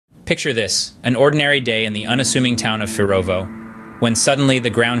Picture this, an ordinary day in the unassuming town of Firovo, when suddenly the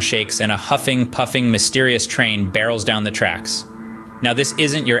ground shakes and a huffing, puffing, mysterious train barrels down the tracks. Now this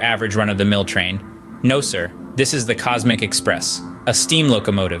isn't your average run-of-the-mill train. No sir, this is the Cosmic Express, a steam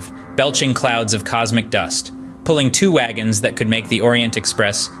locomotive, belching clouds of cosmic dust, pulling two wagons that could make the Orient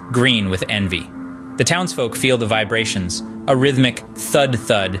Express green with envy. The townsfolk feel the vibrations, a rhythmic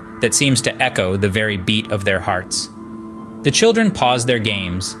thud-thud that seems to echo the very beat of their hearts. The children pause their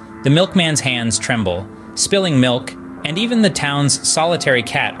games, the milkman's hands tremble, spilling milk, and even the town's solitary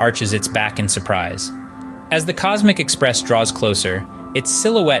cat arches its back in surprise. As the Cosmic Express draws closer, its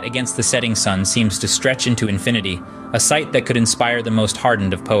silhouette against the setting sun seems to stretch into infinity, a sight that could inspire the most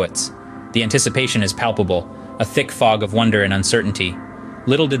hardened of poets. The anticipation is palpable, a thick fog of wonder and uncertainty.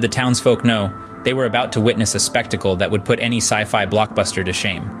 Little did the townsfolk know, they were about to witness a spectacle that would put any sci-fi blockbuster to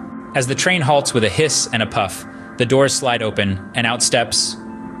shame. As the train halts with a hiss and a puff, the doors slide open, and out steps,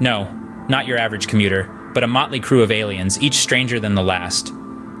 no, not your average commuter, but a motley crew of aliens, each stranger than the last.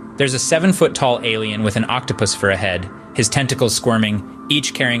 There's a 7-foot-tall alien with an octopus for a head, his tentacles squirming,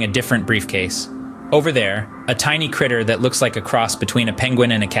 each carrying a different briefcase. Over there, a tiny critter that looks like a cross between a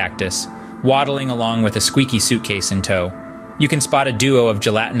penguin and a cactus, waddling along with a squeaky suitcase in tow. You can spot a duo of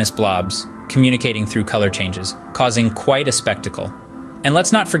gelatinous blobs, communicating through color changes, causing quite a spectacle. And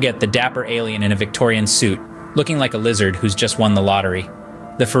let's not forget the dapper alien in a Victorian suit, looking like a lizard who's just won the lottery.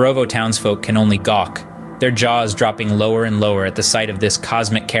 The Firovo townsfolk can only gawk, their jaws dropping lower and lower at the sight of this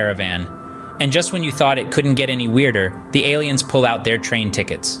cosmic caravan. And just when you thought it couldn't get any weirder, the aliens pull out their train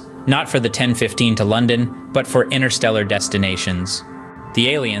tickets. Not for the 10:15 to London, but for interstellar destinations. The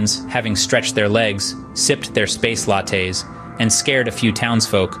aliens, having stretched their legs, sipped their space lattes, and scared a few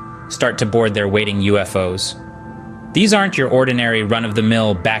townsfolk, start to board their waiting UFOs. These aren't your ordinary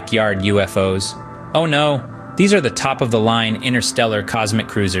run-of-the-mill backyard UFOs. Oh no, these are the top-of-the-line interstellar cosmic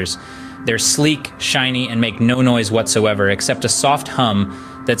cruisers. They're sleek, shiny, and make no noise whatsoever except a soft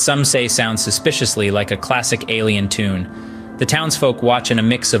hum that some say sounds suspiciously like a classic alien tune. The townsfolk watch in a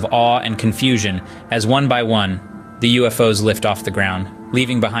mix of awe and confusion as one by one, the UFOs lift off the ground,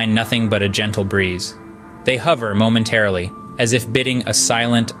 leaving behind nothing but a gentle breeze. They hover momentarily, as if bidding a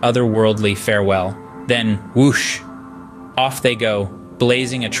silent, otherworldly farewell. Then, whoosh! Off they go,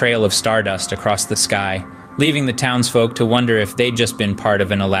 blazing a trail of stardust across the sky, leaving the townsfolk to wonder if they'd just been part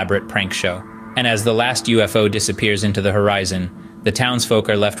of an elaborate prank show. And as the last UFO disappears into the horizon, the townsfolk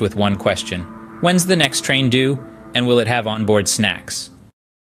are left with one question. When's the next train due, and will it have onboard snacks?